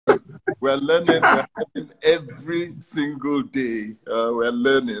We're learning every single day. We're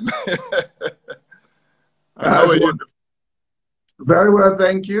learning. And how are you? Very well,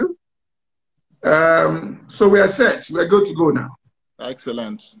 thank you. So we are set. We're good to go now.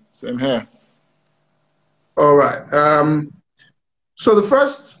 Excellent. Same here. All right. So the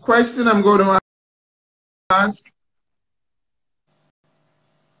first question I'm going to ask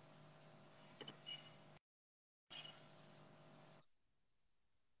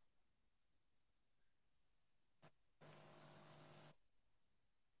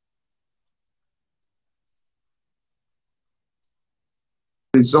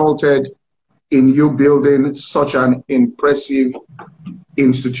resulted in you building such an impressive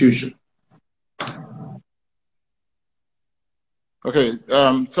institution? Okay.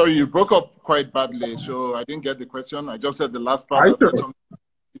 Sorry, you broke up quite badly, so I didn't get the question. I just said the last part that said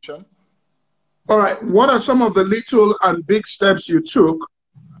something. All right. What are some of the little and big steps you took,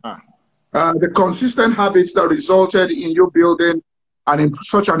 the consistent habits that resulted in you building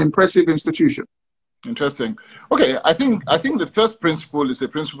such an impressive institution? Interesting. Okay, I think the first principle is a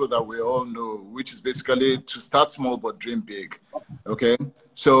principle that we all know, which is basically to start small but dream big. Okay,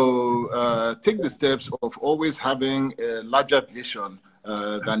 so take the steps of always having a larger vision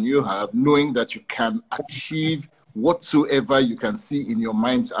than you have, knowing that you can achieve whatsoever you can see in your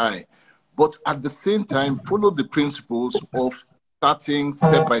mind's eye, but at the same time follow the principles of starting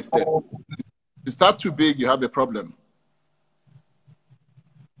step by step. If you start too big, you have a problem.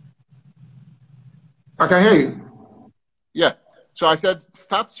 I can hear you. Yeah. So I said,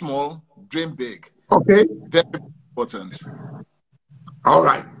 start small, dream big. Okay. Very important. All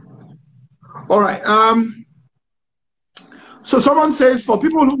right. All right. So someone says, for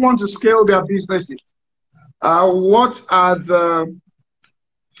people who want to scale their businesses, what are the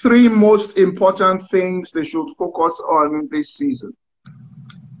 3 most important things they should focus on this season?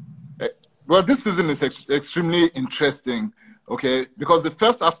 Well, this season is extremely interesting. Okay, because the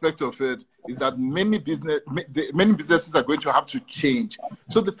first aspect of it is that many businesses are going to have to change.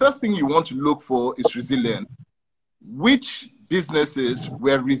 So the first thing you want to look for is resilience. Which businesses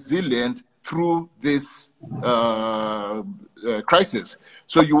were resilient through this crisis?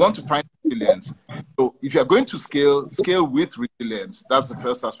 So you want to find resilience. So if you're going to scale with resilience. That's the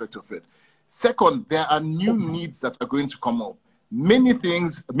first aspect of it. Second, there are new needs that are going to come up. Many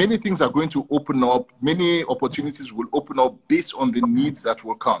things are going to open up. Many opportunities will open up based on the needs that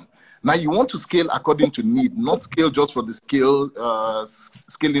will come. Now, you want to scale according to need, not scale just for the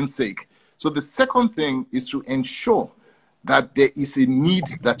scaling sake. So the second thing is to ensure that there is a need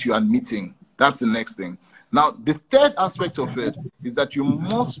that you are meeting. That's the next thing. Now, the third aspect of it is that you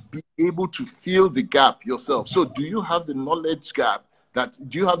must be able to fill the gap yourself. So do you have the knowledge gap?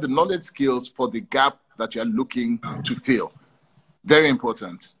 Do you have the knowledge skills for the gap that you're looking to fill? Very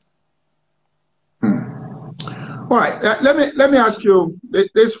important. All right. Let me ask you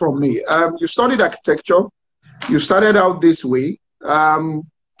this from me. You studied architecture. You started out this way. I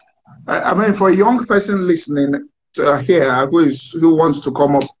mean, for a young person listening to here who wants to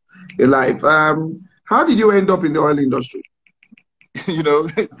come up in life, how did you end up in the oil industry? You know,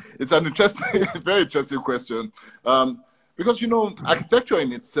 it's an interesting, very interesting question. Because, you know, architecture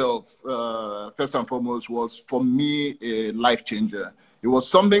in itself, first and foremost, was for me a life changer. It was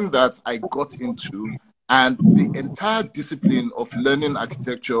something that I got into, and the entire discipline of learning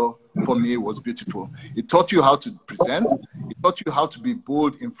architecture for me was beautiful. It taught you how to present. It taught you how to be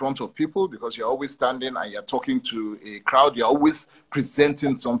bold in front of people, because you're always standing and you're talking to a crowd. You're always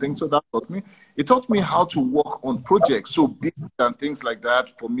presenting something. So that taught me. It taught me how to work on projects. So big and things like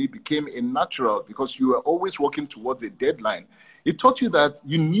that for me became a natural, because you were always working towards a deadline. It taught you that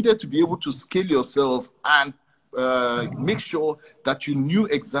you needed to be able to scale yourself and make sure that you knew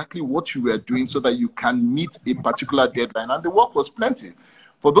exactly what you were doing so that you can meet a particular deadline. And the work was plenty.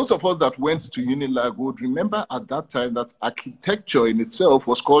 For those of us that went to Unilag would remember at that time that architecture in itself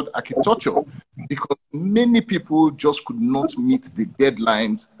was called architecture, because many people just could not meet the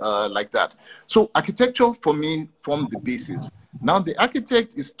deadlines like that. So architecture for me formed the basis. Now the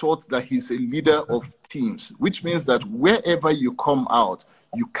architect is taught that he's a leader of teams, which means that wherever you come out,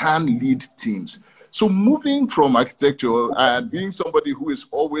 you can lead teams. So moving from architecture and being somebody who is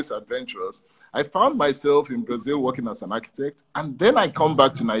always adventurous, I found myself in Brazil working as an architect, and then I come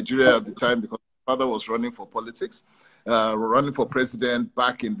back to Nigeria at the time because my father was running for politics, running for president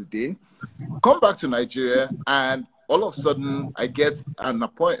back in the day. Come back to Nigeria, and all of a sudden I get a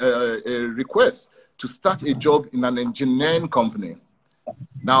request to start a job in an engineering company.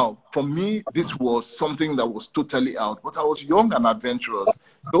 Now, for me, this was something that was totally out, but I was young and adventurous.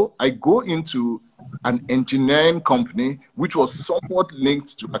 So I go into an engineering company, which was somewhat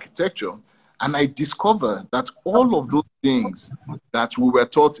linked to architecture. And I discovered that all of those things that we were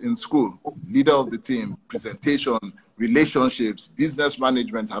taught in school, leader of the team, presentation, relationships, business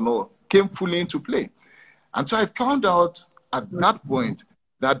management, and all, came fully into play. And so I found out at that point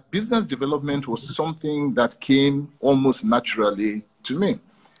that business development was something that came almost naturally to me.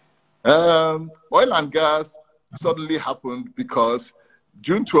 Oil and gas suddenly happened because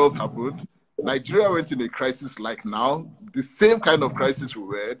June 12th happened. Nigeria went in a crisis like now, the same kind of crisis we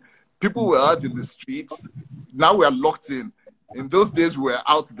were in. People were out in the streets. Now we are locked in. In those days, we were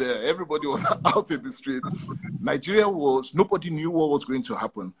out there. Everybody was out in the street. Nigeria was, nobody knew what was going to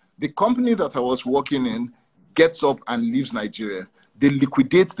happen. The company that I was working in gets up and leaves Nigeria. They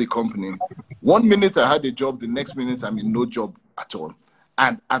liquidate the company. 1 minute I had a job, the next minute I'm in no job at all.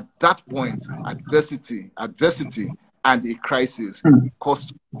 And at that point, adversity, and a crisis caused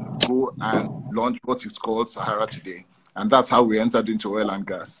to go and launch what is called Sahara today. And that's how we entered into oil and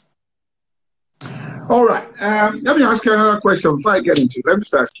gas. All right. Let me ask you another question before I get into it. Let me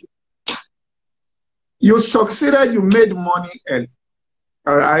just ask you. You succeeded, you made money early.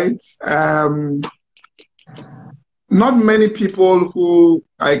 All right. Not many people who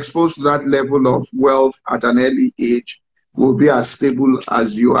are exposed to that level of wealth at an early age will be as stable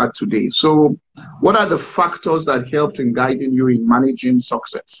as you are today. So what are the factors that helped in guiding you in managing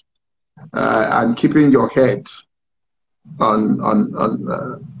success and keeping your head on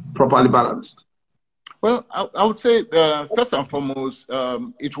properly balanced? Well, I would say first and foremost,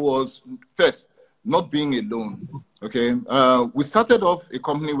 it was first not being alone. Okay, we started off a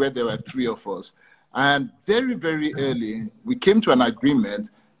company where there were 3 of us, and very, very early we came to an agreement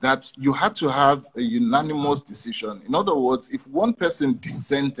that you had to have a unanimous decision. In other words, if one person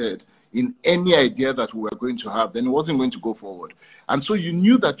dissented in any idea that we were going to have, then it wasn't going to go forward. And so you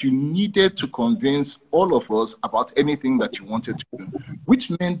knew that you needed to convince all of us about anything that you wanted to do,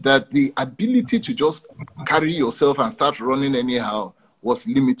 which meant that the ability to just carry yourself and start running anyhow was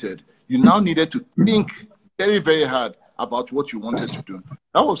limited. You now needed to think very, very hard about what you wanted to do.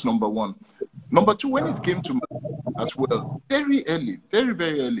 That was number one. Number two, when it came to as well, very early, very,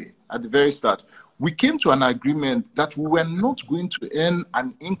 very early, at the very start, we came to an agreement that we were not going to earn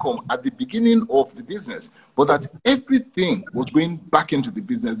an income at the beginning of the business, but that everything was going back into the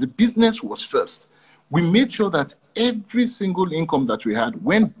business. The business was first. We made sure that every single income that we had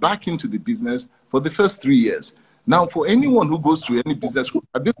went back into the business for the first 3 years. Now, for anyone who goes to any business school,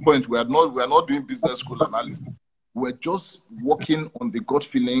 at this point, we are not doing business school analysis. We're just working on the gut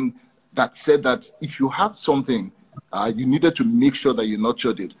feeling that said that if you have something, you needed to make sure that you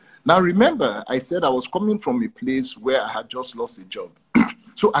nurtured it. Now, remember, I said I was coming from a place where I had just lost a job.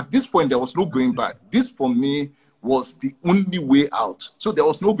 So at this point, there was no going back. This, for me, was the only way out. So there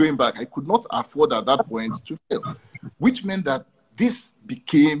was no going back. I could not afford at that point to fail, which meant that this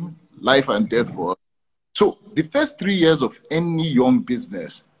became life and death for us. So the first 3 years of any young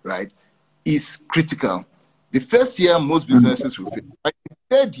business, right, is critical. The first year, most businesses will fail. By the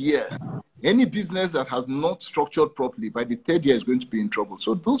third year, any business that has not structured properly, by the third year is going to be in trouble.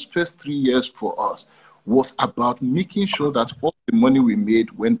 So those first 3 years for us was about making sure that all the money we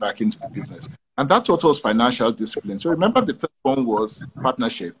made went back into the business. And that taught us financial discipline. So remember, the first one was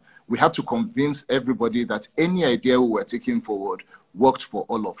partnership. We had to convince everybody that any idea we were taking forward worked for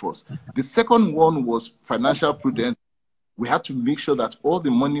all of us. The second one was financial prudence. We had to make sure that all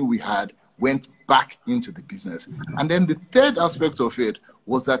the money we had went back into the business. And then the third aspect of it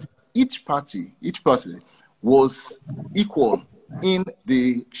was that each party was equal in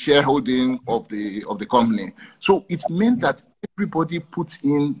the shareholding of the company. So it meant that everybody puts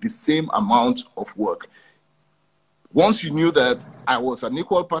in the same amount of work. Once you knew that I was an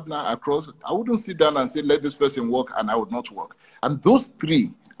equal partner across, I wouldn't sit down and say, let this person work, and I would not work. And those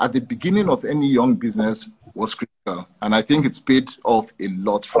three at the beginning of any young business was critical. And I think it's paid off a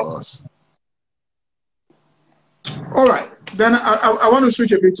lot for us. All right. Then I want to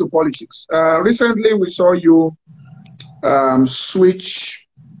switch a bit to politics. Recently, we saw you switch,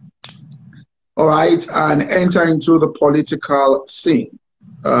 all right, and enter into the political scene.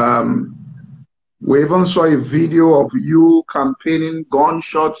 We even saw a video of you campaigning,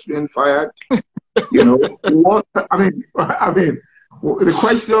 gunshots being fired. You know, what? I mean, the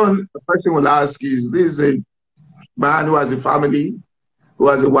question will ask is: this is a man who has a family, who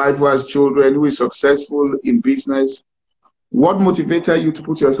has a wife, who has children, who is successful in business. What motivated you to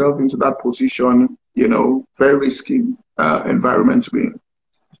put yourself into that position? You know, very risky environment to be in.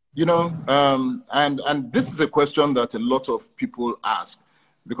 You know, and this is a question that a lot of people ask.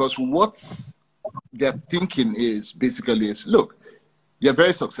 Because what they're thinking is basically is, look, you're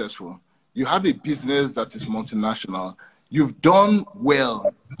very successful. You have a business that is multinational. You've done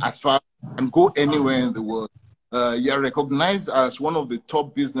well as far as you can go anywhere in the world. You're recognized as one of the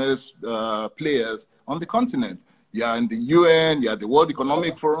top business players on the continent. You're in the UN, you're at the World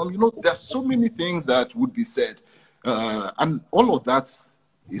Economic Forum. You know, there's so many things that would be said. And all of that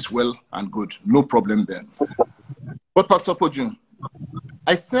is well and good. No problem there. But Pastor Pojun,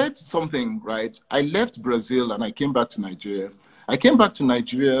 I said something, right? I left Brazil and I came back to Nigeria. I came back to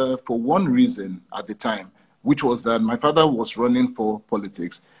Nigeria for one reason at the time, which was that my father was running for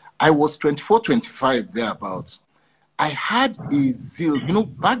politics. I was 24, 25 thereabouts. I had a zeal, you know,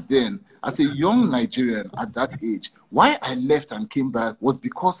 back then, as a young Nigerian at that age, why I left and came back was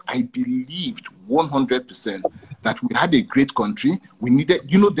because I believed 100% that we had a great country. We needed,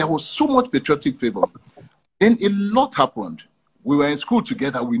 you know, there was so much patriotic fervor. Then a lot happened. We were in school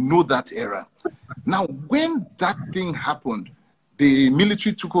together. We know that era. Now, when that thing happened, the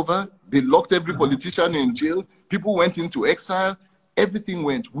military took over. They locked every politician in jail. People went into exile. Everything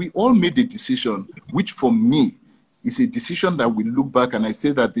went. We all made a decision, which for me is a decision that we look back and I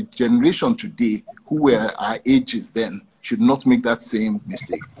say that the generation today, who were our ages then, should not make that same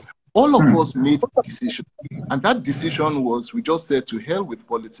mistake. All of us made a decision. And that decision was, we just said, to hell with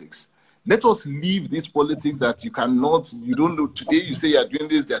politics. Let us leave this politics that you cannot, you don't know, today you say you're doing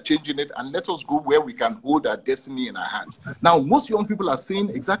this, they're changing it, and let us go where we can hold our destiny in our hands. Now, most young people are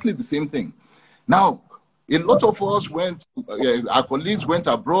saying exactly the same thing. Now, a lot of us went, our colleagues went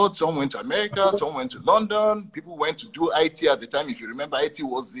abroad, some went to America, some went to London, people went to do IT at the time. If you remember, IT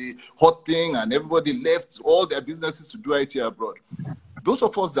was the hot thing and everybody left all their businesses to do IT abroad. Those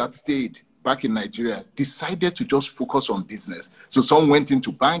of us that stayed back in Nigeria decided to just focus on business. So some went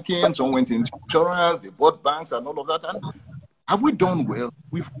into banking, some went into insurance, they bought banks and all of that. And have we done well?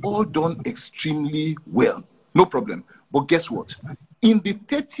 We've all done extremely well. No problem. But guess what? In the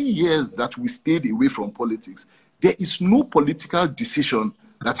 30 years that we stayed away from politics, there is no political decision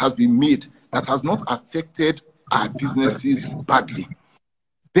that has been made that has not affected our businesses badly.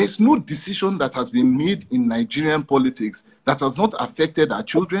 There's no decision that has been made in Nigerian politics that has not affected our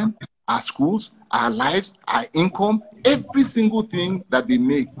children, our schools, our lives, our income. Every single thing that they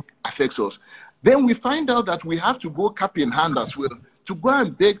make affects us. Then we find out that we have to go cap in hand as well to go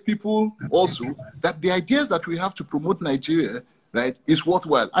and beg people also that the ideas that we have to promote Nigeria, right, is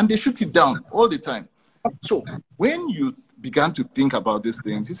worthwhile. And they shoot it down all the time. So when you began to think about these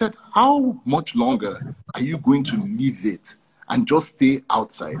things, you said, how much longer are you going to leave it and just stay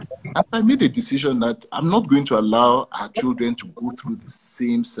outside? And I made a decision that I'm not going to allow our children to go through the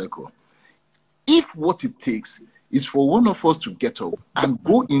same circle. If what it takes is for one of us to get up and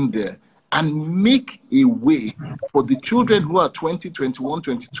go in there and make a way for the children who are 20, 21,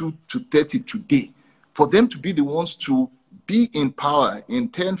 22 to 30 today, for them to be the ones to be in power in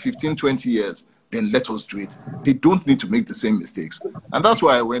 10, 15, 20 years, then let us do it. They don't need to make the same mistakes. And that's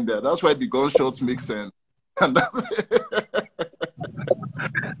why I went there. That's why the gunshots make sense. And that's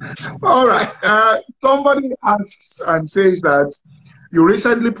All right. Somebody asks and says that you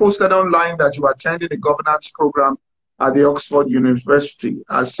recently posted online that you attended a governance program at the Oxford University.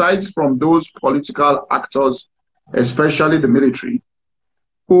 Aside from those political actors, especially the military,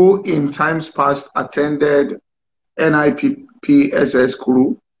 who in times past attended NIPPSS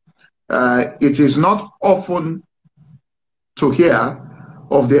crew, it is not often to hear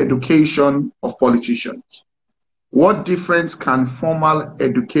of the education of politicians. What difference can formal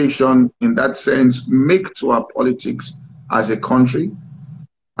education in that sense make to our politics as a country?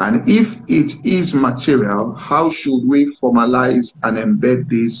 And if it is material, how should we formalize and embed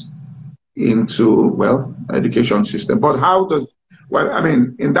this into, well, education system? But how does, well, I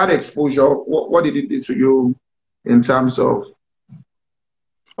mean, in that exposure, what did it do to you in terms of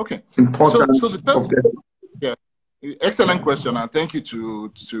importance? So the first, yeah, excellent question, and thank you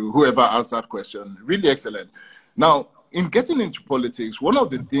to whoever asked that question. Really excellent. Now, in getting into politics, one of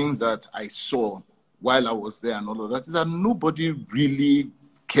the things that I saw while I was there and all of that is that nobody really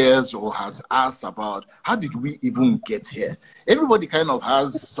cares or has asked about how did we even get here. Everybody kind of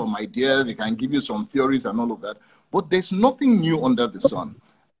has some idea, they can give you some theories and all of that, but there's nothing new under the sun.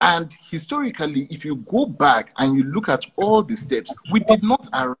 And historically, if you go back and you look at all the steps, we did not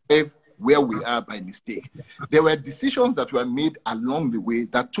arrive where we are by mistake. There were decisions that were made along the way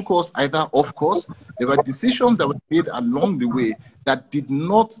that took us either off course. There were decisions that were made along the way that did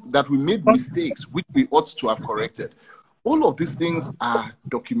not, that we made mistakes, which we ought to have corrected. All of these things are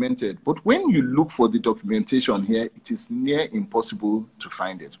documented. But when you look for the documentation here, it is near impossible to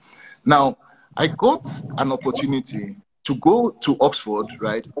find it. Now, I got an opportunity to go to Oxford,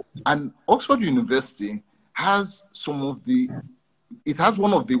 right? And Oxford University has it has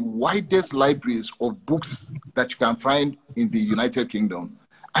one of the widest libraries of books that you can find in the United Kingdom.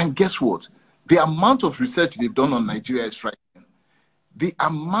 And guess what? The amount of research they've done on Nigeria is frightening. The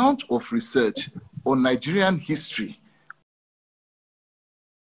amount of research on Nigerian history,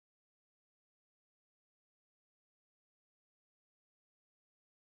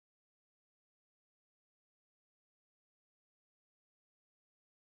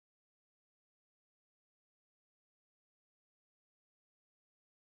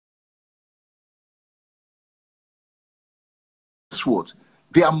 guess what?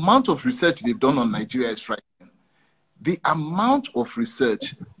 The amount of research they've done on Nigeria is frightening. The amount of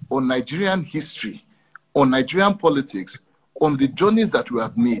research on Nigerian history, on Nigerian politics, on the journeys that we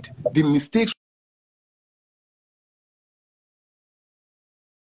have made, the mistakes.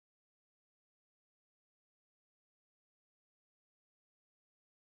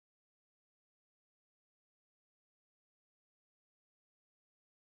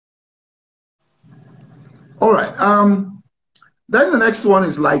 All right. Then the next one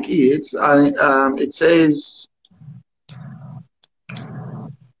is like it. It says,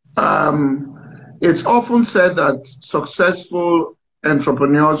 it's often said that successful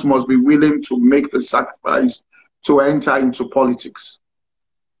entrepreneurs must be willing to make the sacrifice to enter into politics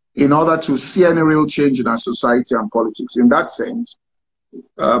in order to see any real change in our society and politics. In that sense,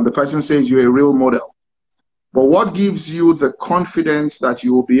 the person says you're a real model. But what gives you the confidence that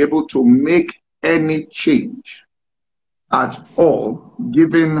you will be able to make any change at all,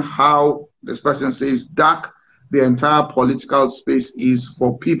 given how this person says dark the entire political space is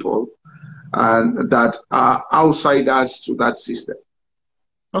for people that are outsiders to that system?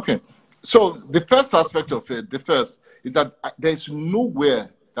 Okay. So the first aspect of it, the first, is that there's nowhere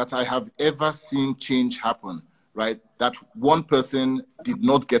that I have ever seen change happen, right? That one person did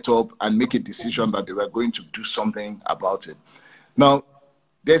not get up and make a decision that they were going to do something about it. Now,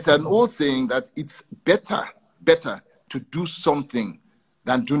 there's an old saying that it's better to do something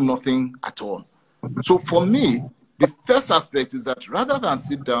than do nothing at all. So for me, the first aspect is that rather than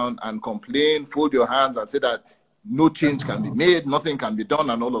sit down and complain, fold your hands and say that no change can be made, nothing can be done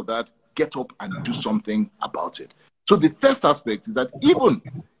and all of that, get up and do something about it. So the first aspect is that even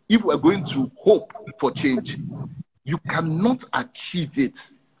if we're going to hope for change, you cannot achieve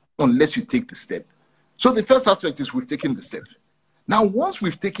it unless you take the step. So the first aspect is we've taken the step. Now, once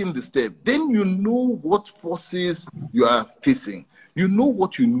we've taken the step, then you know what forces you are facing. You know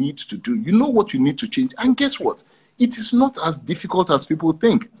what you need to do. You know what you need to change. And guess what? It is not as difficult as people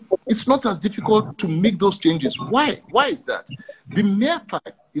think. It's not as difficult to make those changes. Why? Why is that? The mere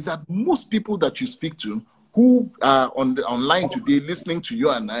fact is that most people that you speak to who are online today listening to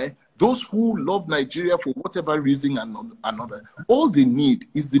you and I, those who love Nigeria for whatever reason and another, all they need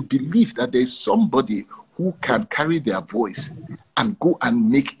is the belief that there is somebody who can carry their voice and go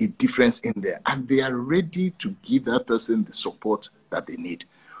and make a difference in there. And they are ready to give that person the support that they need.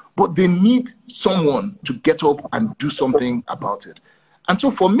 But they need someone to get up and do something about it. And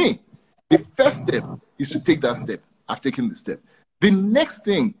so for me, the first step is to take that step. I've taken the step. The next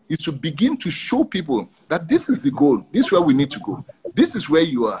thing is to begin to show people that this is the goal. This is where we need to go. This is where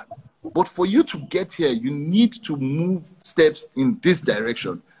you are. But for you to get here, you need to move steps in this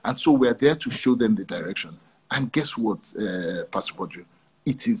direction. And so we're there to show them the direction. And guess what, Pastor Podri?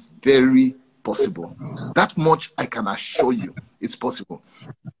 It is very possible. That much I can assure you, it's possible.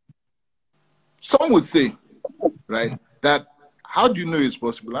 Some would say, right, that how do you know it's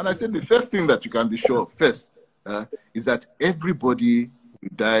possible? And I said the first thing that you can be sure of first is that everybody will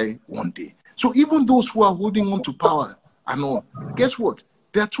die one day. So even those who are holding on to power and all, guess what?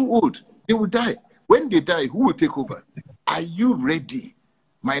 They're too old. They will die. When they die, who will take over? Are you ready?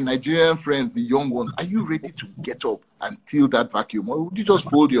 My Nigerian friends, the young ones, are you ready to get up and fill that vacuum? Or would you just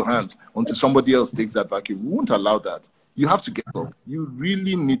fold your hands until somebody else takes that vacuum? We won't allow that. You have to get up. You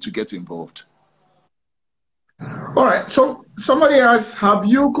really need to get involved. All right. So somebody asks, have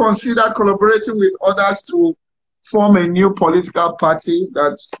you considered collaborating with others to form a new political party?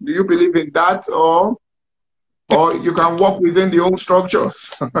 Do you believe in that, or you can work within the old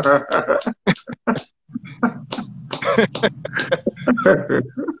structures?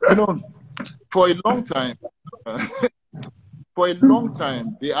 You know, for a long time,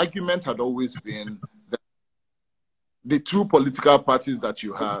 the argument had always been that the two political parties that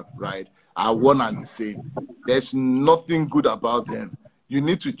you have, right, are one and the same. There's nothing good about them. You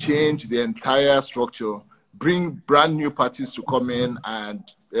need to change the entire structure, bring brand new parties to come in and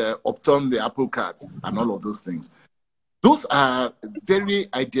upturn the apple cart and all of those things. Those are very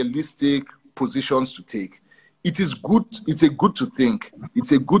idealistic positions to take. it is good. It's a good to think.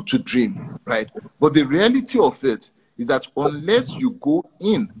 It's a good to dream, right? But the reality of it is that unless you go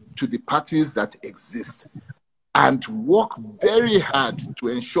in to the parties that exist and work very hard to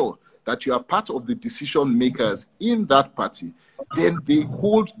ensure that you are part of the decision makers in that party, then they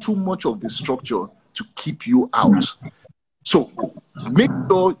hold too much of the structure to keep you out. So make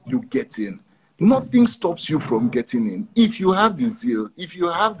sure you get in. Nothing stops you from getting in. If you have the zeal, if you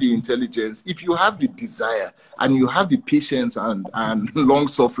have the intelligence, if you have the desire, and you have the patience and long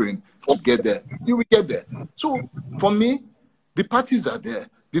suffering to get there, you will get there. So for me, the parties are there.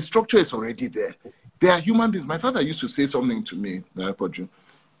 The structure is already there. They are human beings. My father used to say something to me,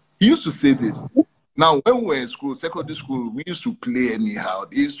 he used to say this. Now, when we were in school, secondary school, we used to play anyhow.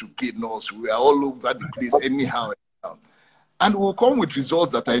 They used to kid us. We were all over the place anyhow. And we'll come with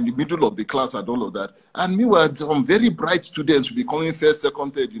results that are in the middle of the class and all of that. And meanwhile, some very bright students will be coming first,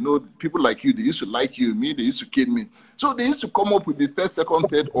 second, third. You know, people like you, they used to like you. Me, they used to kid me. So they used to come up with the first, second,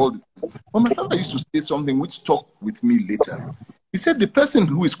 third all the time. But my father used to say something which stuck with me later. He said, the person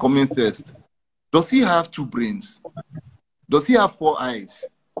who is coming first, does he have 2 brains? Does he have 4 eyes,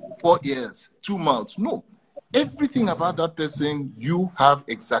 4 ears, 2 mouths? No. Everything about that person, you have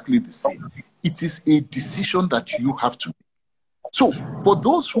exactly the same. It is a decision that you have to make. So for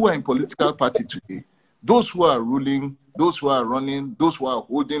those who are in political party today, those who are ruling, those who are running, those who are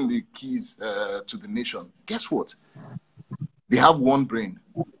holding the keys to the nation, guess what? They have 1 brain,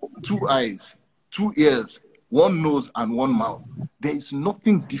 2 eyes, 2 ears, 1 nose, and 1 mouth. There is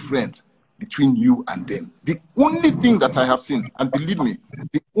nothing different between you and them. The only thing that I have seen, and believe me,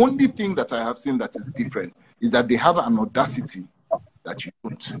 the only thing that I have seen that is different is that they have an audacity that you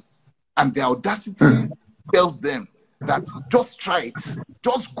don't. And the audacity tells them that just try it,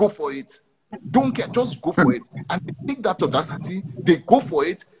 just go for it. Don't care, just go for it. And they take that audacity, they go for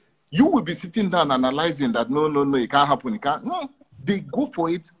it. You will be sitting down analyzing that, no, it can't happen, it can't. No, they go for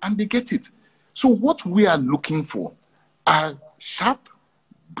it and they get it. So what we are looking for are sharp,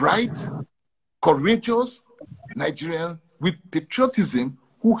 bright, courageous Nigerians with patriotism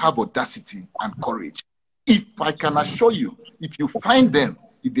who have audacity and courage. If I can assure you, if you find them,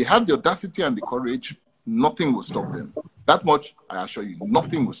 if they have the audacity and the courage, nothing will stop them. That much, I assure you,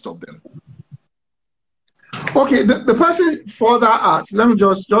 nothing will stop them. Okay, the person further asks, let me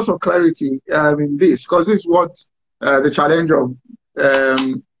just for clarity in this, because this is what the challenge of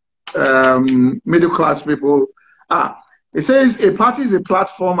middle class people are. It says a party is a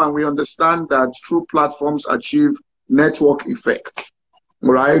platform, and we understand that through platforms achieve network effects,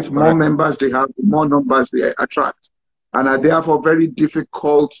 right? More members they have, more numbers they attract, and are therefore very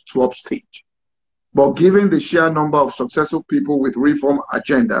difficult to upstage. But given the sheer number of successful people with reform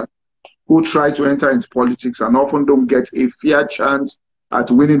agenda who try to enter into politics and often don't get a fair chance at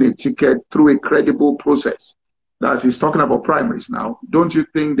winning a ticket through a credible process, as he's talking about primaries now, don't you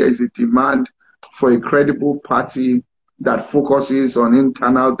think there is a demand for a credible party that focuses on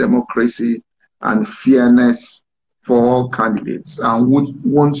internal democracy and fairness for all candidates? And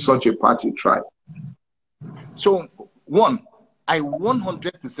won't such a party try? So, one, I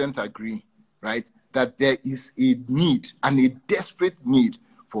 100% agree, right, that there is a need and a desperate need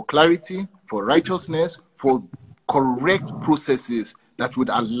for clarity, for righteousness, for correct processes that would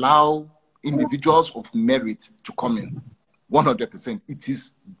allow individuals of merit to come in. 100%. It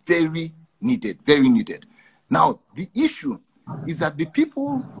is very needed, very needed. Now, the issue is that the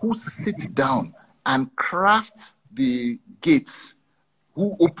people who sit down and craft the gates,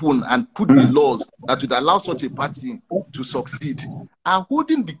 who open and put the laws that would allow such a party to succeed, are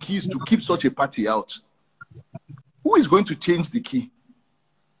holding the keys to keep such a party out. Who is going to change the key?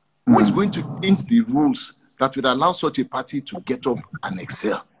 Who is going to change the rules that would allow such a party to get up and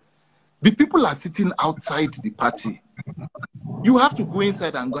excel? The people are sitting outside the party. You have to go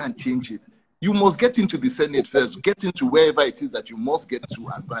inside and go and change it. You must get into the Senate first, get into wherever it is that you must get to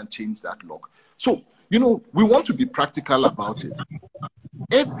and go and change that lock. So, you know, we want to be practical about it.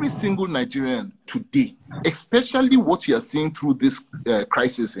 Every single Nigerian today, especially what you are seeing through this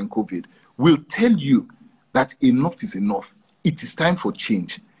crisis in COVID, will tell you that enough is enough. It is time for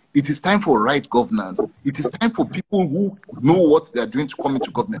change. It is time for right governance. It is time for people who know what they are doing to come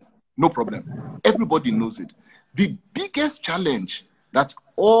into government. No problem. Everybody knows it. The biggest challenge that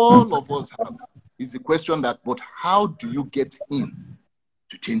all of us have is the question that, but how do you get in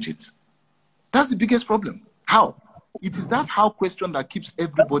to change it? That's the biggest problem. How? It is that how question that keeps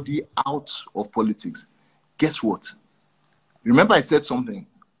everybody out of politics. Guess what? Remember I said something,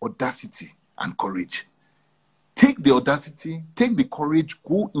 audacity and courage. Take the audacity, take the courage,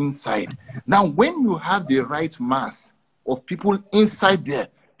 go inside. Now, when you have the right mass of people inside there,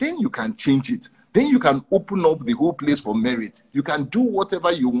 then you can change it. then you can open up the whole place for merit. You can do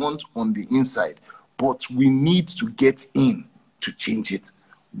whatever you want on the inside, but we need to get in to change it.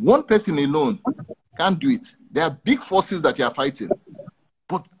 One person alone can't do it. There are big forces that you are fighting,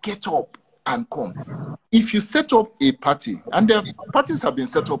 but get up and come. If you set up a party, and the parties have been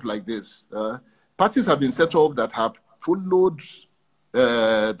set up like this, parties have been set up that have followed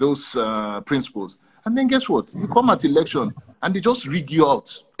those principles. And then guess what? You come at election and they just rig you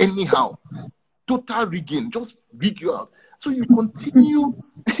out anyhow. Total rigging, just rig you out. So you continue,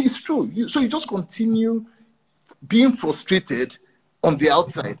 it's true. So you just continue being frustrated on the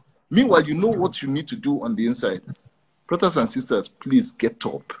outside. Meanwhile, you know what you need to do on the inside. Brothers and sisters, please get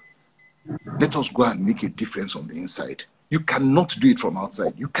up. Let us go and make a difference on the inside. You cannot do it from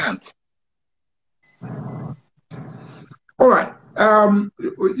outside. You can't. All right.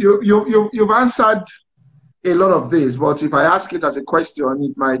 You've answered a lot of this, but if I ask it as a question,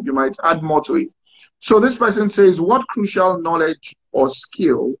 you might add more to it. So this person says, what crucial knowledge or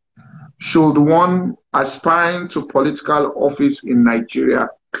skill should one aspiring to political office in Nigeria,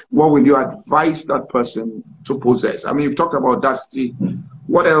 what will you advise that person to possess? I mean, you've talked about audacity.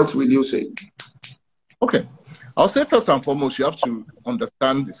 What else will you say? Okay. I'll say first and foremost, you have to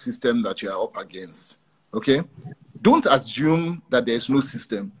understand the system that you are up against. Okay? Don't assume that there is no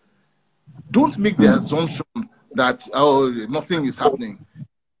system. Don't make the assumption that, oh, nothing is happening.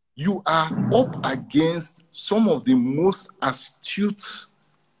 You are up against some of the most astute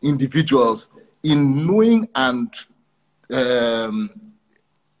individuals in knowing and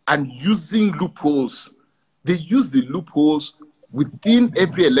using loopholes. They use the loopholes within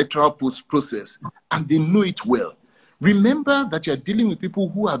every electoral process, and they know it well. Remember that you're dealing with people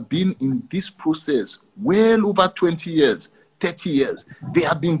who have been in this process well over 20 years, 30 years. They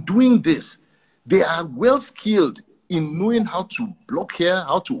have been doing this. They are well skilled in knowing how to block here,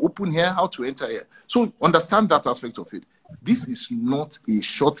 how to open here, how to enter here. So understand that aspect of it. This is not a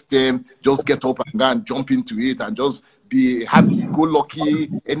short-term, just get up and go and jump into it and just be happy, go lucky,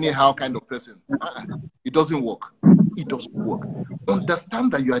 anyhow kind of person. It doesn't work. It doesn't work.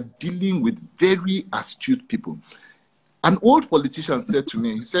 Understand that you are dealing with very astute people. An old politician said to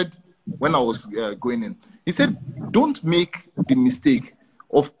me, he said, when I was going in, he said, don't make the mistake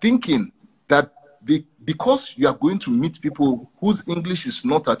of thinking that because you are going to meet people whose English is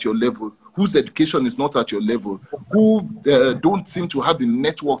not at your level, whose education is not at your level, who don't seem to have the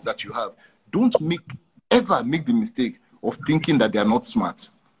networks that you have, don't ever make the mistake of thinking that they are not smart.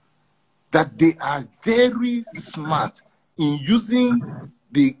 That they are very smart in using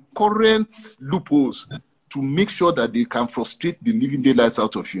the current loopholes to make sure that they can frustrate the living daylights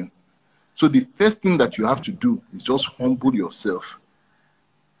out of you. So the first thing that you have to do is just humble yourself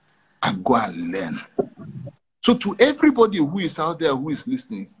and go and learn. So to everybody who is out there who is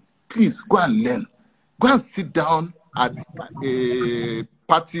listening, please go and learn. Go and sit down at a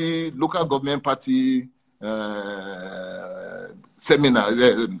party, local government party, seminar,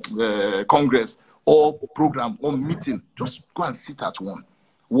 congress, or program, or meeting. Just go and sit at one.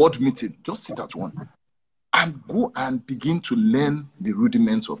 Ward meeting, just sit at one. And go and begin to learn the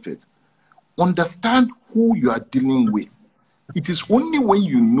rudiments of it. Understand who you are dealing with. It is only when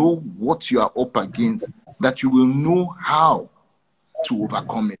you know what you are up against that you will know how to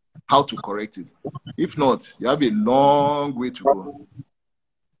overcome it, how to correct it. If not, you have a long way to go.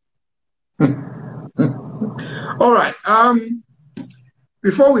 All right.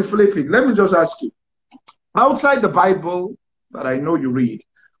 Before we flip it, let me just ask you, outside the Bible that I know you read,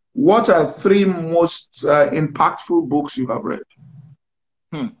 what are 3 most impactful books you have read?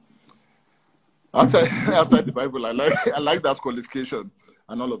 Outside the Bible, I like that qualification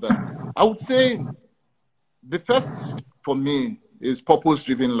and all of that. I would say the first for me is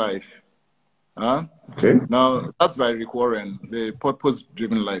Purpose-Driven Life. Okay. Now, that's by Rick Warren, the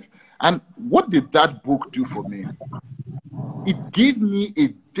Purpose-Driven Life. And what did that book do for me? It gave me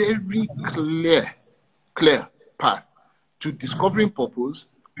a very clear path to discovering purpose,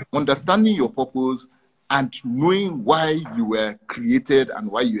 understanding your purpose, and knowing why you were created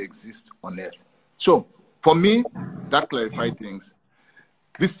and why you exist on earth. So, for me, that clarified things.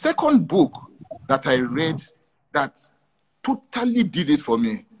 The second book that I read that totally did it for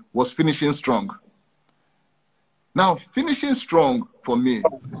me was Finishing Strong. Now, Finishing Strong, for me,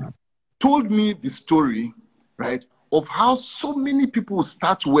 told me the story, right, of how so many people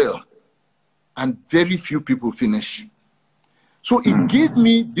start well and very few people finish. So it gave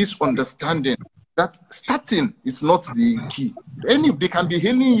me this understanding that starting is not the key. They can be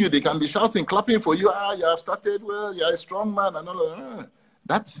hailing you, they can be shouting, clapping for you. You have started well, you're a strong man, and all of that.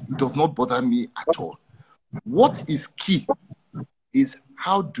 That does not bother me at all. What is key is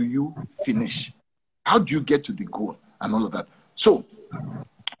how do you finish? How do you get to the goal and all of that? So,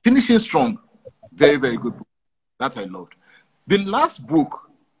 Finishing Strong, very, very good book. That I loved. The last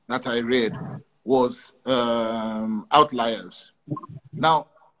book that I read was Outliers. Now,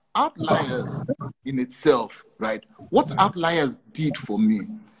 Outliers in itself, right? What Outliers did for me,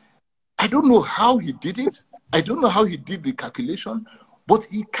 I don't know how he did it. I don't know how he did the calculation, but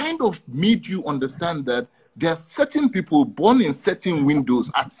he kind of made you understand that there are certain people born in certain windows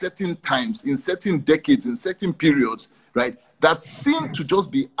at certain times, in certain decades, in certain periods, right, that seem to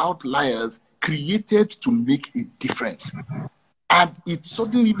just be outliers created to make a difference. And it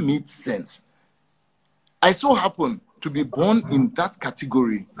suddenly made sense. I so happen to be born in that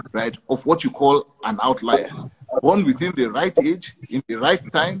category, right, of what you call an outlier. Born within the right age, in the right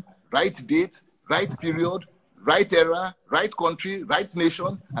time, right date, right period, right era, right country, right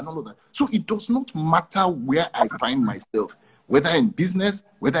nation, and all of that. So it does not matter where I find myself, whether in business,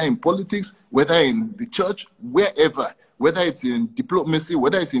 whether in politics, whether in the church, wherever, whether it's in diplomacy,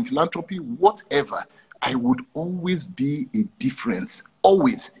 whether it's in philanthropy, whatever, I would always be a difference.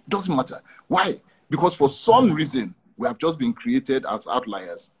 Always. It doesn't matter. Why? Because for some reason, we have just been created as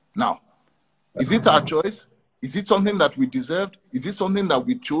outliers. Now, is it our choice? Is it something that we deserved? Is it something that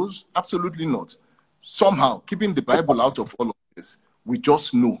we chose? Absolutely not. Somehow, keeping the Bible out of all of this, we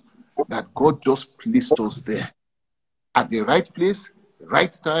just know that God just placed us there at the right place,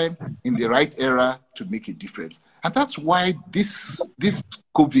 right time, in the right era to make a difference. And that's why this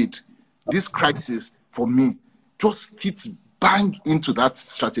COVID, this crisis, for me, just fits bang into that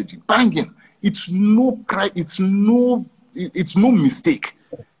strategy. Banging. It's no mistake.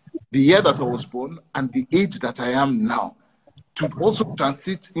 The year that I was born and the age that I am now, to also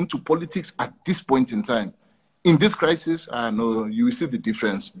transit into politics at this point in time. In this crisis, I know you will see the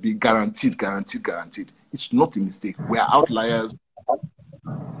difference. Be guaranteed, guaranteed, guaranteed. It's not a mistake. We are outliers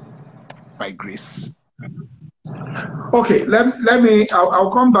by grace. Okay, let me.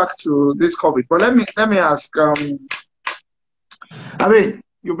 I'll come back to this COVID, but let me ask. I mean,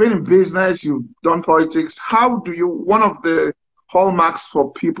 you've been in business, you've done politics. How do you? One of the hallmarks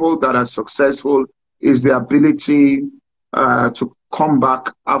for people that are successful is the ability to come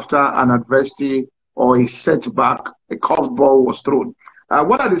back after an adversity or a setback, a curveball was thrown.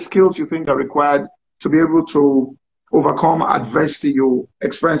 What are the skills you think are required to be able to overcome adversity? You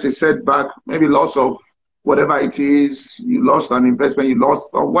experience a setback, maybe loss of whatever it is, you lost an investment, you lost,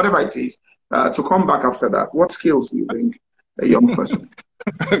 or whatever it is, to come back after that. What skills do you think a young person?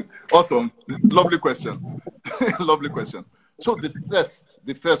 Awesome. Lovely question. Lovely question. So the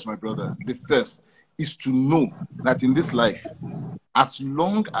first, my brother, the first is to know that in this life, as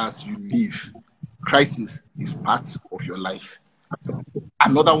long as you live, crisis is part of your life.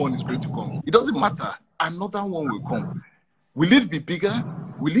 Another one is going to come. It doesn't matter. Another one will come. Will it be bigger?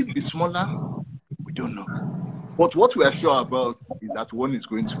 Will it be smaller? We don't know. But what we are sure about is that one is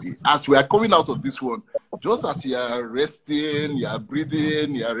going to be. As we are coming out of this one, just as you are resting, you are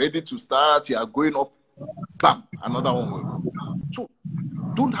breathing, you are ready to start, you are going up, bam, another one will come. So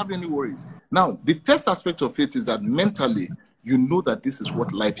don't have any worries. Now, the first aspect of it is that mentally, you know that this is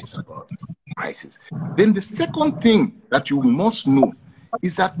what life is about, crisis. Then the second thing that you must know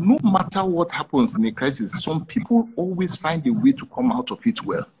is that no matter what happens in a crisis, some people always find a way to come out of it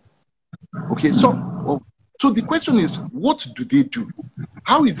well. Okay, so the question is, what do they do?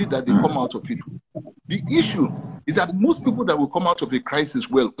 How is it that they come out of it? The issue is that most people that will come out of a crisis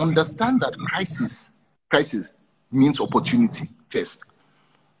well understand that crisis means opportunity first.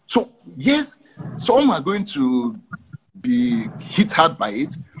 So yes, some are going to be hit hard by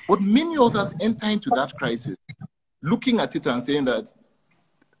it, but many others enter into that crisis looking at it and saying that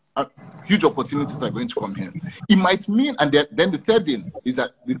huge opportunities are going to come here. It might mean, and then the third thing is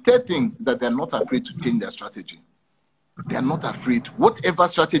that they're not afraid to change their strategy. They are not afraid. Whatever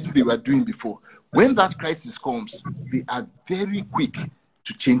strategy they were doing before, when that crisis comes, they are very quick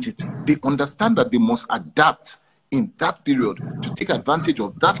to change it. They understand that they must adapt in that period to take advantage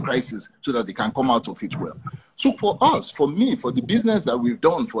of that crisis so that they can come out of it well. So for us, for me, for the business that we've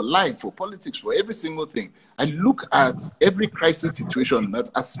done, for life, for politics, for every single thing, I look at every crisis situation that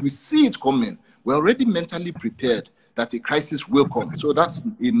as we see it coming, we're already mentally prepared that a crisis will come. So that's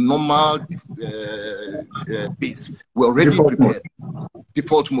a normal base. We're already prepared.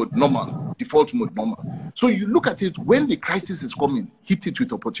 Default mode, normal. Default mode, normal. So you look at it, when the crisis is coming, hit it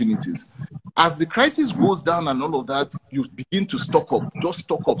with opportunities. As the crisis goes down and all of that, you begin to stock up. Just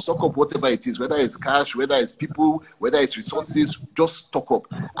stock up whatever it is, whether it's cash, whether it's people, whether it's resources, just stock up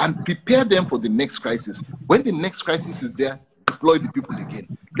and prepare them for the next crisis. When the next crisis is there, deploy the people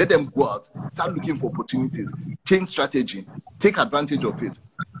again. Let them go out, start looking for opportunities, change strategy, take advantage of it.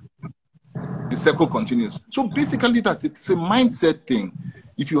 the circle continues. So basically it's a mindset thing.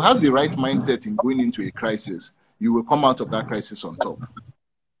 If you have the right mindset in going into a crisis, you will come out of that crisis on top.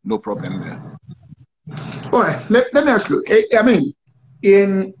 No problem there. All right, let me ask you. I mean,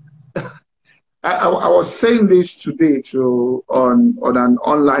 I was saying this today on an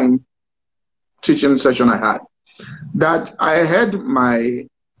online teaching session I had, that I had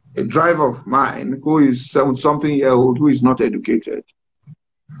a driver of mine who is 70-something-year-old, who is not educated,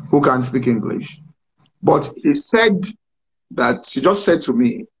 who can't speak English. But he just said to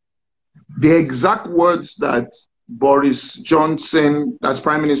me, the exact words that Boris Johnson, as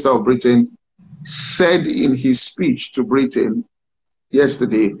Prime Minister of Britain, said in his speech to Britain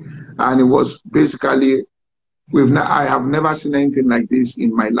yesterday. And it was basically, I have never seen anything like this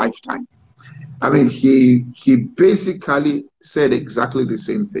in my lifetime. I mean, he basically said exactly the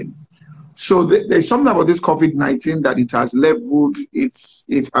same thing. So there's something about this COVID-19 that it has leveled.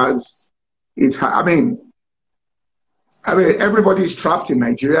 I mean, everybody is trapped in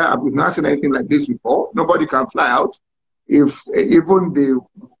Nigeria. We've not seen anything like this before. Nobody can fly out.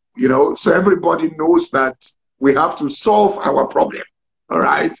 So everybody knows that we have to solve our problem, all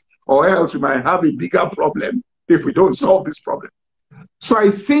right? Or else we might have a bigger problem if we don't solve this problem. So I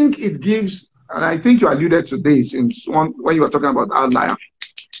think it gives, and I think you alluded to this when you were talking about outlier,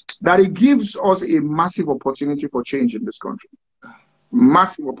 that it gives us a massive opportunity for change in this country.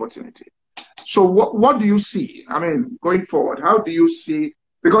 Massive opportunity. So what do you see? I mean, going forward, how do you see,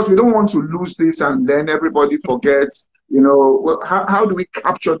 because we don't want to lose this and then everybody forgets, how do we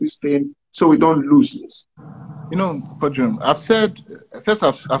capture this thing so we don't lose this? Padrim, I've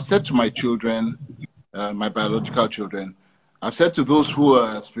said to my children, my biological children, I've said to those who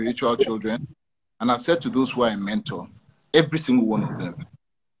are spiritual children, and I've said to those who are a mentor, every single one of them,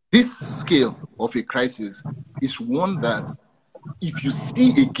 this scale of a crisis is one that if you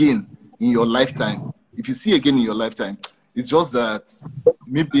see again in your lifetime, it's just that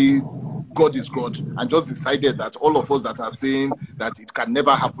maybe God is God and just decided that all of us that are saying that it can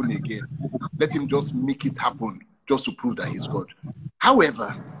never happen again, let him just make it happen just to prove that he's God.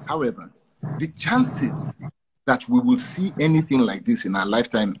 However, the chances that we will see anything like this in our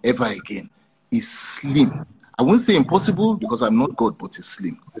lifetime ever again is slim. I won't say impossible because I'm not God, but it's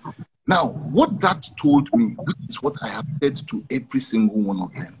slim. Now, what that told me, which is what I have said to every single one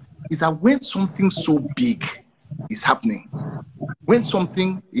of them, is that when something so big is happening, when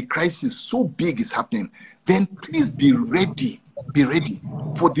a crisis so big is happening, then please be ready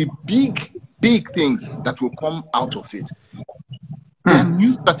for the big things that will come out of it. There are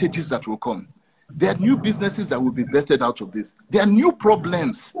new strategies that will come. There are new businesses that will be birthed out of this. There are new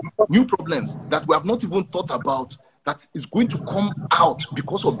problems that we have not even thought about that is going to come out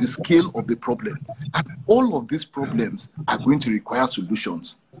because of the scale of the problem. And all of these problems are going to require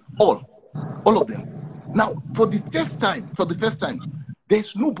solutions. All of them. Now, for the first time,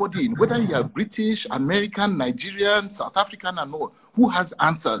 there's nobody, whether you are British, American, Nigerian, South African, and all, who has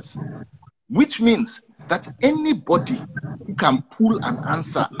answers. Which means that anybody who can pull an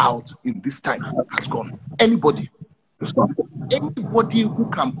answer out in this time has gone. Anybody who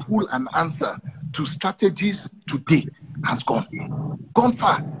can pull an answer to strategies today has gone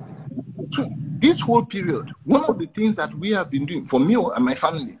far. So this whole period, one of the things that we have been doing, for me and my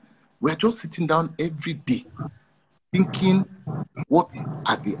family, we're just sitting down every day thinking, what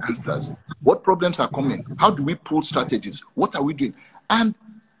are the answers? What problems are coming? How do we pull strategies? What are we doing? And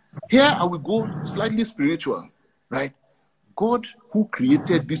here I will go slightly spiritual, right? God who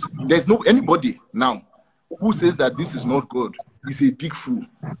created this, there's no anybody now who says that this is not God is a big fool.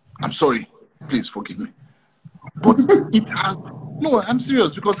 I'm sorry, please forgive me. But it has, no, I'm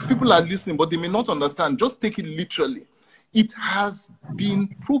serious, because people are listening, but they may not understand. Just take it literally. It has been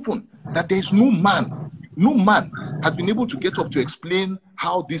proven that there is no man has been able to get up to explain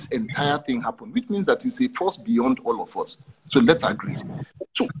how this entire thing happened, which means that it's a force beyond all of us. So let's agree.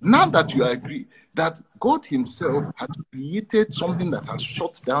 So now that you agree that God himself has created something that has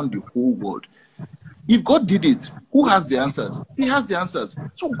shut down the whole world, if God did it, who has the answers? He has the answers.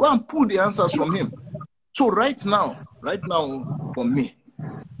 So go and pull the answers from him. So right now, for me,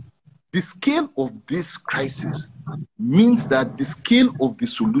 the scale of this crisis means that the scale of the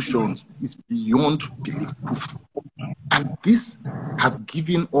solutions is beyond belief proof. And this has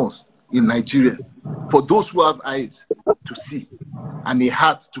given us in Nigeria, for those who have eyes to see and a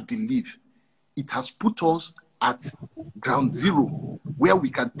heart to believe, it has put us at ground zero where we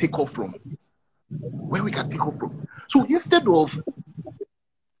can take off from. So instead of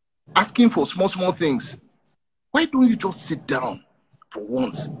asking for small things, why don't you just sit down for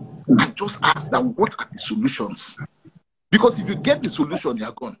once and just ask that what are the solutions? Because if you get the solution,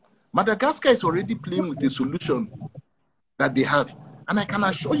 you're gone. Madagascar is already playing with the solution that they have. And I can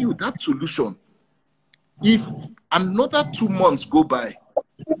assure you that solution, if another 2 months go by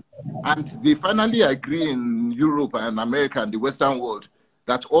and they finally agree in Europe and America and the Western world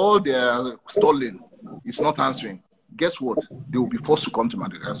that all their stalling is not answering, guess what? They will be forced to come to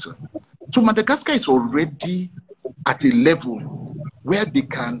Madagascar. So Madagascar is already at a level where they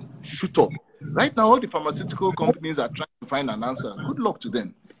can shoot up. Right now, all the pharmaceutical companies are trying to find an answer. Good luck to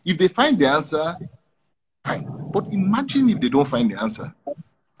them. If they find the answer, fine. But imagine if they don't find the answer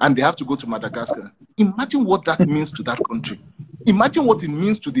and they have to go to Madagascar. Imagine what that means to that country. Imagine what it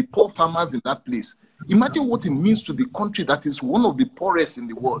means to the poor farmers in that place. Imagine what it means to the country that is one of the poorest in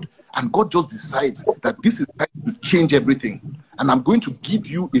the world. And God just decides that this is time to change everything. And I'm going to give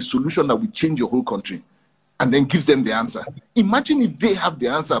you a solution that will change your whole country. And then gives them the answer. Imagine if they have the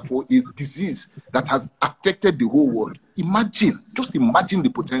answer for a disease that has affected the whole world. Imagine, just imagine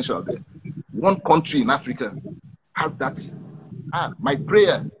the potential there. One country in Africa has that. My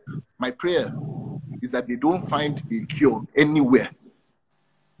prayer is that they don't find a cure anywhere.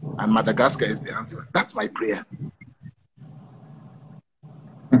 And Madagascar is the answer. That's my prayer.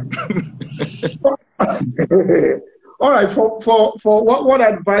 All right, for what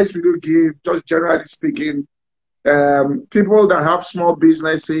advice would you give, just generally speaking, people that have small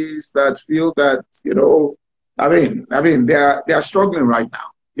businesses that feel that, they are struggling right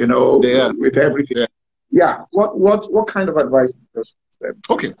now, with everything. Yeah. What kind of advice do you give?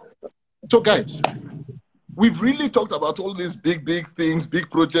 Okay. So guys, we've really talked about all these big things, big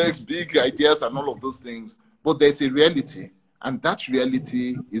projects, big ideas and all of those things, but there's a reality. And that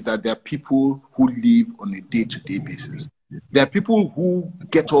reality is that there are people who live on a day-to-day basis. There are people who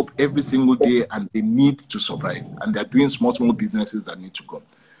get up every single day and they need to survive. And they're doing small businesses that need to go.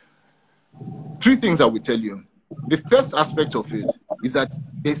 3 things I will tell you. The first aspect of it is that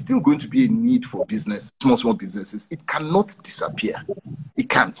there's still going to be a need for business, small businesses. It cannot disappear. It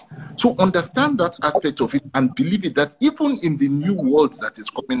can't. So understand that aspect of it and believe it, that even in the new world that is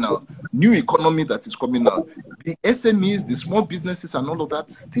coming out, new economy that is coming out, the SMEs, the small businesses and all of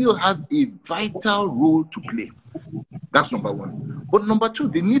that still have a vital role to play. That's number 1. But number 2,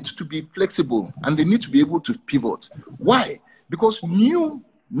 they need to be flexible and they need to be able to pivot. Why? Because new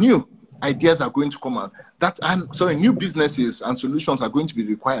ideas are going to come out new businesses and solutions are going to be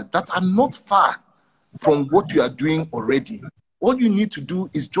required that are not far from what you are doing already. All you need to do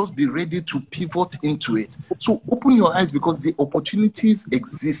is just be ready to pivot into it. So open your eyes, because the opportunities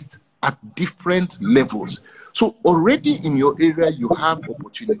exist at different levels. So already in your area, you have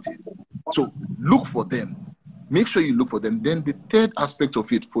opportunity. So look for them. Make sure you look for them. Then the third aspect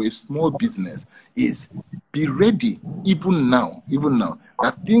of it for a small business is be ready, even now,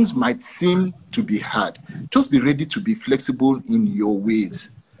 that things might seem to be hard. Just be ready to be flexible in your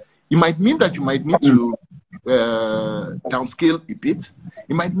ways. It might mean that you might need to downscale a bit.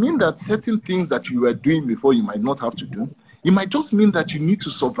 It might mean that certain things that you were doing before you might not have to do. It might just mean that you need to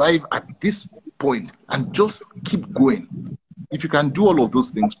survive at this point and just keep going. If you can do all of those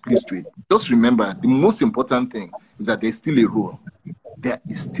things, please do it. Just remember, the most important thing is that there's still a role. There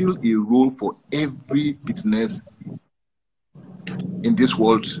is still a role for every business in this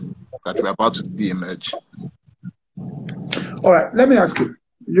world that we're about to see emerge. All right, let me ask you.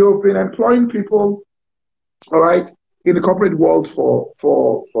 You've been employing people, all right, in the corporate world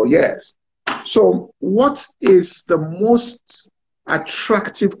for years. So what is the most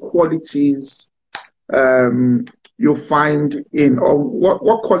attractive qualities you find in, or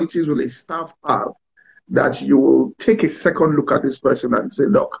what qualities will a staff have that you will take a second look at this person and say,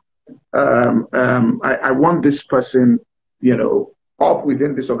 look, I want this person, up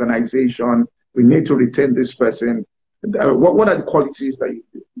within this organization. We need to retain this person. What are the qualities that you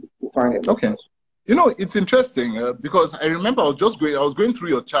find? Okay. It's interesting because I remember I was going through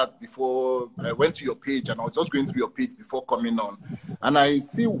your chat before I went to your page, and I was just going through your page before coming on. And I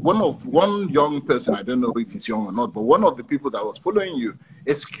see one young person, I don't know if he's young or not, but one of the people that was following you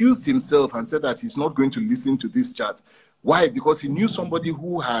excused himself and said that he's not going to listen to this chat. Why? Because he knew somebody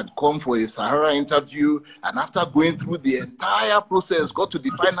who had come for a Sahara interview, and after going through the entire process, got to the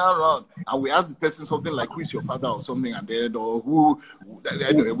final round, and we asked the person something like, "Who is your father?" or something, and then, or who.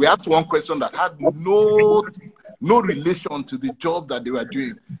 Anyway, we asked one question that had no relation to the job that they were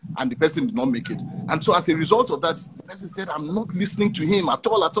doing, and the person did not make it. And so, as a result of that, the person said, "I'm not listening to him at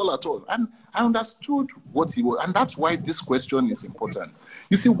all." And I understood what he was, and that's why this question is important.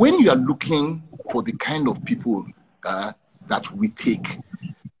 You see, when you are looking for the kind of people that we take,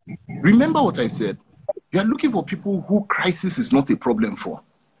 remember what I said. You are looking for people who crisis is not a problem for.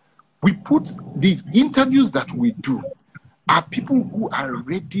 We put these interviews that we do are people who are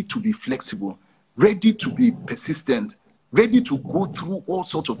ready to be flexible, ready to be persistent, ready to go through all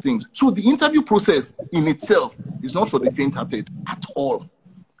sorts of things. So the interview process in itself is not for the faint-hearted at all.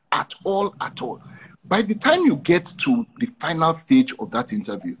 At all, at all. By the time you get to the final stage of that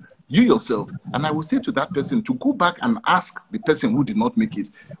interview, you yourself, and I will say to that person to go back and ask the person who did not make it,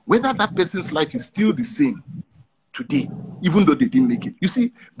 whether that person's life is still the same today, even though they didn't make it. You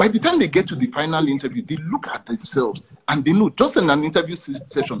see, by the time they get to the final interview, they look at themselves and they know just in an interview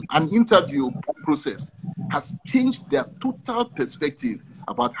session, an interview process has changed their total perspective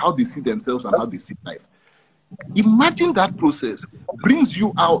about how they see themselves and how they see life. Imagine that process brings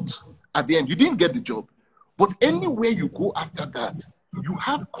you out at the end. You didn't get the job, but anywhere you go after that, you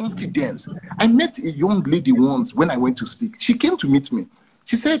have confidence. I met a young lady once when I went to speak. She came to meet me.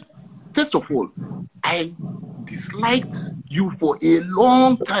 She said, first of all, I disliked you for a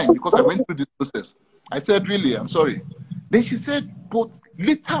long time because I went through this process. I said, really, I'm sorry. Then she said, but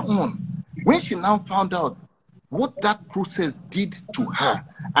later on, when she now found out what that process did to her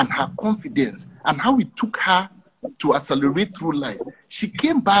and her confidence and how it took her to accelerate through life, she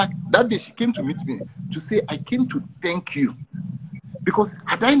came back, that day she came to meet me to say, I came to thank you. Because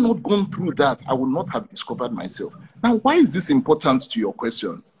had I not gone through that, I would not have discovered myself. Now, why is this important to your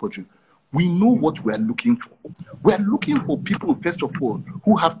question, Poju? We know what we are looking for. We are looking for people, first of all,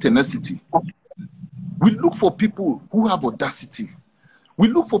 who have tenacity. We look for people who have audacity. We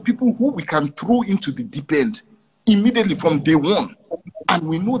look for people who we can throw into the deep end immediately from day one. And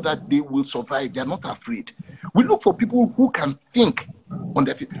we know that they will survive. They are not afraid. We look for people who can think on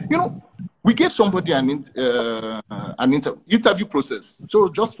their feet. You know, we gave somebody an interview process. So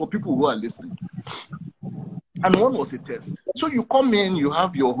just for people who are listening. And one was a test. So you come in, you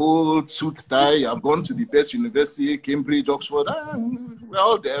have your whole suit tie, you have gone to the best university, Cambridge, Oxford, we're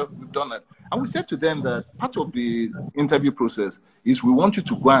all there, we've done it. And we said to them that part of the interview process is we want you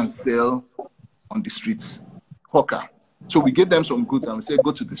to go and sell on the streets, hawker. So we gave them some goods and we said,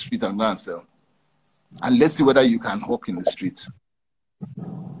 go to the street and go and sell. And let's see whether you can hawk in the streets.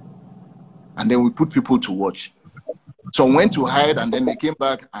 And then we put people to watch. Some went to hide and then they came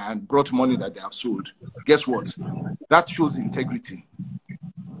back and brought money that they have sold. Guess what? That shows integrity.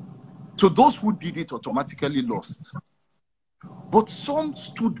 So those who did it automatically lost. But some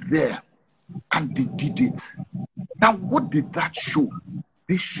stood there and they did it. Now, what did that show?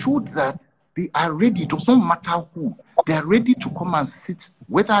 They showed that they are ready. It does not matter who. They are ready to come and sit,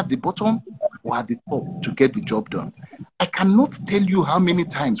 whether at the bottom or at the top, to get the job done. I cannot tell you how many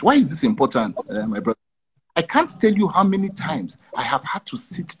times. Why is this important, my brother? I can't tell you how many times I have had to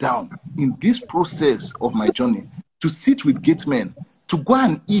sit down in this process of my journey, to sit with gatemen, to go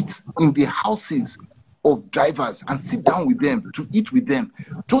and eat in the houses of drivers and sit down with them, to eat with them,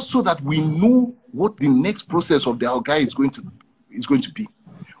 just so that we know what the next process of our guy is going to be.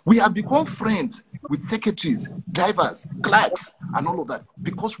 We have become friends with secretaries, drivers, clerks, and all of that,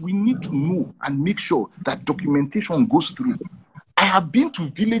 because we need to know and make sure that documentation goes through. I have been to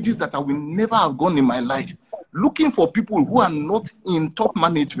villages that I will never have gone in my life, looking for people who are not in top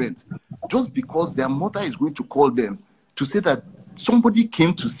management, just because their mother is going to call them to say that somebody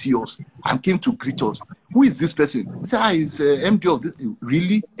came to see us and came to greet us. Who is this person? Say, he's MD of this.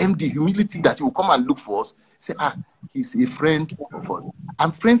 Really? MD, humility that he will come and look for us. Say, he's a friend of us.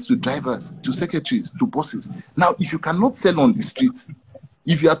 I'm friends to drivers, to secretaries, to bosses. Now, if you cannot sell on the streets,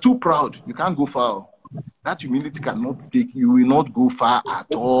 if you are too proud, you can't go far. That humility cannot take, you will not go far at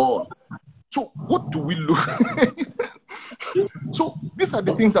all. So what do we look? So these are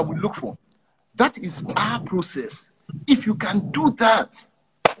the things that we look for. That is our process. If you can do that,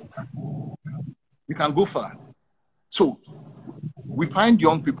 you can go far. So we find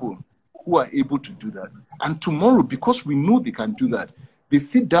young people who are able to do that. And tomorrow, because we know they can do that, they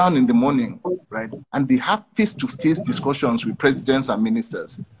sit down in the morning, right? And they have face-to-face discussions with presidents and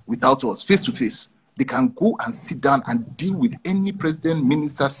ministers without us, face-to-face. They can go and sit down and deal with any president,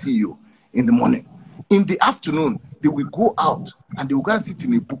 minister, CEO in the morning. In the afternoon, they will go out and they will go and sit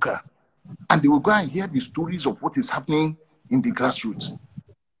in a buka and they will go and hear the stories of what is happening in the grassroots.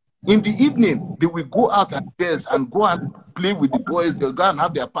 In the evening, they will go out and dance and go and play with the boys. They'll go and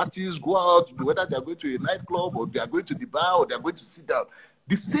have their parties, go out, whether they're going to a nightclub or they are going to the bar or they're going to sit down.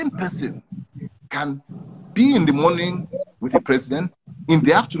 The same person can be in the morning with the president, in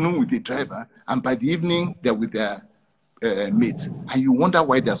the afternoon with the driver, and by the evening, they're with their mates. And you wonder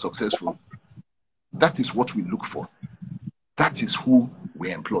why they're successful. That is what we look for. That is who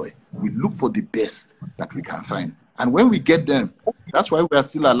we employ. We look for the best that we can find. And when we get them, that's why we are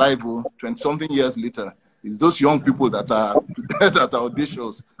still alive 20-something years later. It's those young people that are that are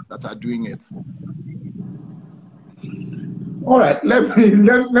audacious that are doing it. All right, let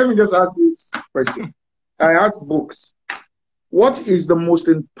me just ask this question. I have books. What is the most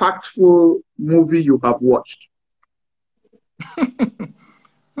impactful movie you have watched?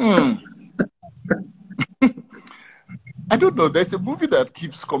 Hmm. I don't know. There's a movie that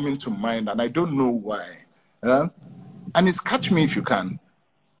keeps coming to mind, and I don't know why. And it's Catch Me If You Can.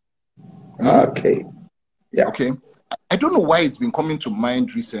 Okay. Yeah. Okay. I don't know why it's been coming to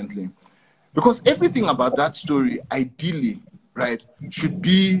mind recently. Because everything about that story, ideally, right, should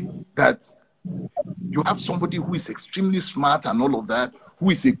be that you have somebody who is extremely smart and all of that,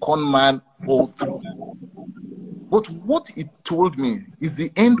 who is a con man all through. But what it told me is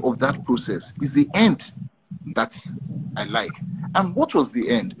the end of that process, is the end that I like. And what was the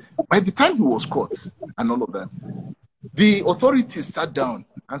end? By the time he was caught and all of that, the authorities sat down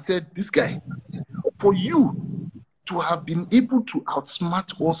and said, this guy, for you to have been able to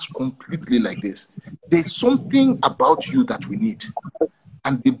outsmart us completely like this, there's something about you that we need.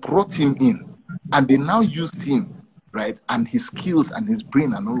 And they brought him in, and they now used him, right, and his skills and his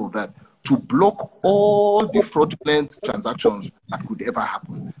brain and all of that to block all the fraudulent transactions that could ever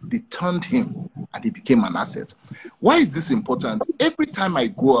happen. They turned him, and he became an asset. Why is this important? Every time I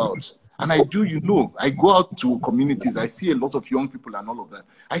go out, and I do, I go out to communities, I see a lot of young people and all of that.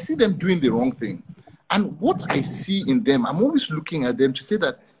 I see them doing the wrong thing. And what I see in them, I'm always looking at them to say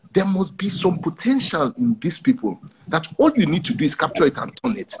that there must be some potential in these people, that all you need to do is capture it and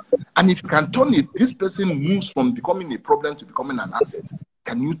turn it. And if you can turn it, this person moves from becoming a problem to becoming an asset.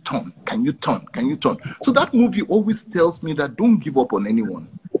 Can you turn? Can you turn? Can you turn? So that movie always tells me that don't give up on anyone.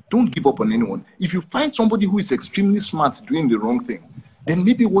 Don't give up on anyone. If you find somebody who is extremely smart doing the wrong thing, then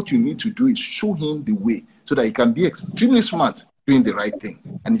maybe what you need to do is show him the way so that he can be extremely smart doing the right thing.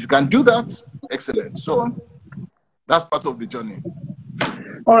 And if you can do that, excellent. So that's part of the journey.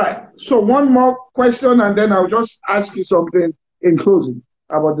 All right. So one more question, and then I'll just ask you something in closing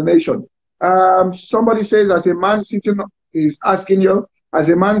about the nation. Somebody says, as a man sitting, is asking you, as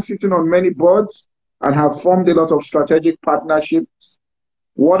a man sitting on many boards and have formed a lot of strategic partnerships,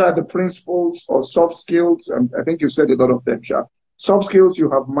 what are the principles or soft skills? And I think you said a lot of them, Sha. Soft skills you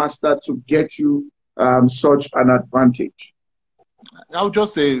have mastered to get you such an advantage. I'll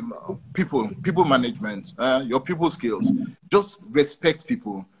just say people management, your people skills. Just respect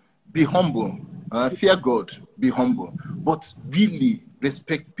people, be humble, fear God, be humble, but really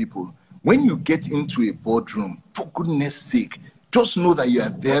respect people. When you get into a boardroom, for goodness sake, just know that you are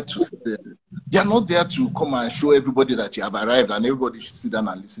there to serve. You're not there to come and show everybody that you have arrived and everybody should sit down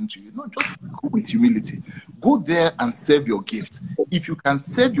and listen to you. No, just go with humility. Go there and serve your gift. If you can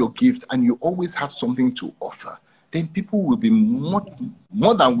serve your gift and you always have something to offer, then people will be more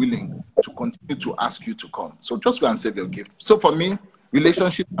than willing to continue to ask you to come. So just go and serve your gift. So for me,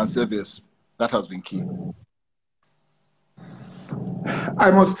 relationship and service, that has been key. I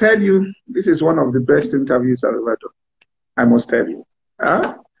must tell you, this is one of the best interviews I've ever done. I must tell you.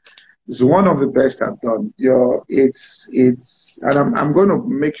 It's one of the best I've done. And I'm going to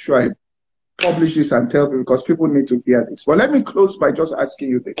make sure I publish this and tell people, because people need to hear this. But let me close by just asking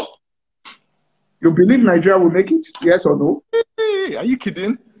you this. You believe Nigeria will make it? Yes or no? Hey, are you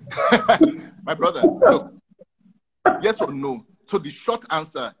kidding? My brother, look, yes or no? So the short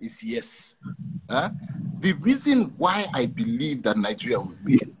answer is yes. The reason why I believe that Nigeria will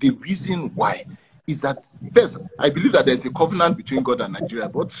make it, the reason why is that, first, I believe that there's a covenant between God and Nigeria,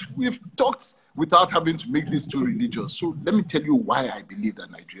 but we've talked without having to make this too religious. So let me tell you why I believe that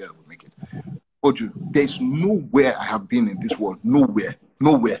Nigeria will make it. Oju, there's nowhere I have been in this world, nowhere,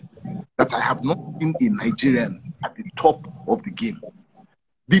 that I have not seen a Nigerian at the top of the game.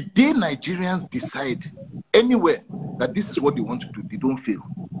 The day Nigerians decide anywhere that this is what they want to do, they don't fail.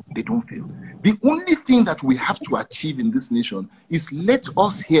 They don't fail. The only thing that we have to achieve in this nation is let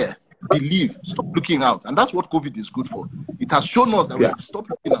us here believe, stop looking out. And that's what COVID is good for. It has shown us that we have to stop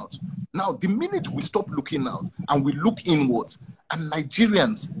looking out. Now, the minute we stop looking out and we look inwards, and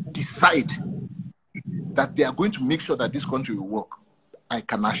Nigerians decide that they are going to make sure that this country will work, I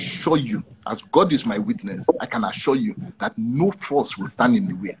can assure you, as God is my witness, I can assure you that no force will stand in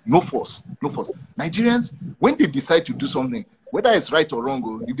the way. No force, no force. Nigerians, when they decide to do something, whether it's right or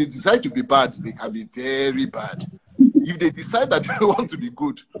wrong, if they decide to be bad, they can be very bad. If they decide that they want to be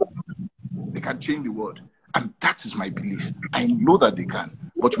good, they can change the world. And that is my belief. I know that they can.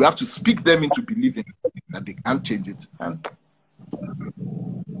 But we have to speak them into believing that they can change it. And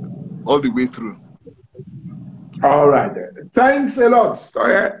all the way through. All right. Thanks a lot.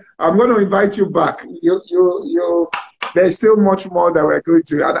 I'm going to invite you back. There's still much more that we're going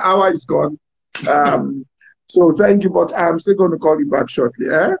to. An hour is gone. So thank you, but I'm still going to call you back shortly.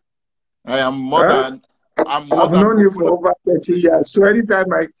 I am more than I'm more I've than known you hopeful. for over 30 years. So anytime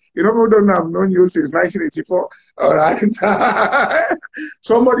people don't know I've known you since 1984. All right.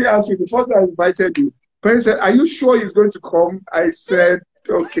 Somebody asked me the first time I invited you. Parents said, "Are you sure he's going to come?" I said,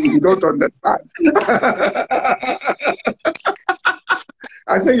 "Okay, you don't understand."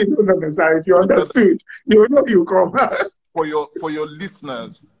 I said, "You don't understand. If you understood, you would know you come." For your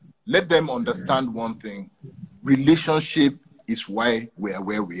listeners, let them understand one thing. Relationship is why we are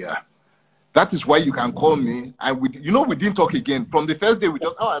where we are. That is why you can call me, and we didn't talk again. From the first day, we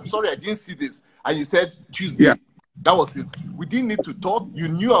just, I'm sorry, I didn't see this. And you said Yeah. Tuesday. That was it. We didn't need to talk. You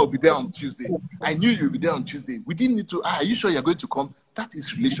knew I would be there on Tuesday. I knew you would be there on Tuesday. We didn't need to, are you sure you're going to come? That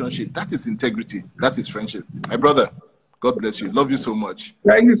is relationship. That is integrity. That is friendship. My brother, God bless you. Love you so much.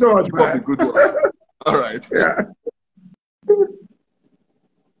 Thank you so much, Keep up the man. good work. All right. Yeah.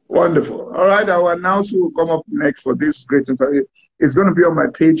 Wonderful. All right, our announcer will come up next for this great interview. It's going to be on my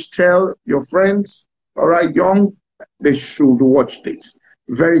page. Tell your friends, all right, young, they should watch this.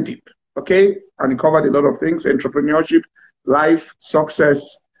 Very deep, okay? And it covered a lot of things: entrepreneurship, life,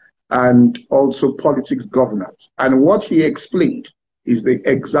 success, and also politics, governance. And what he explained is the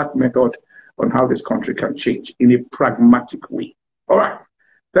exact method on how this country can change in a pragmatic way. All right.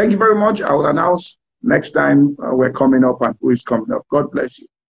 Thank you very much. I will announce next time we're coming up and who is coming up. God bless you.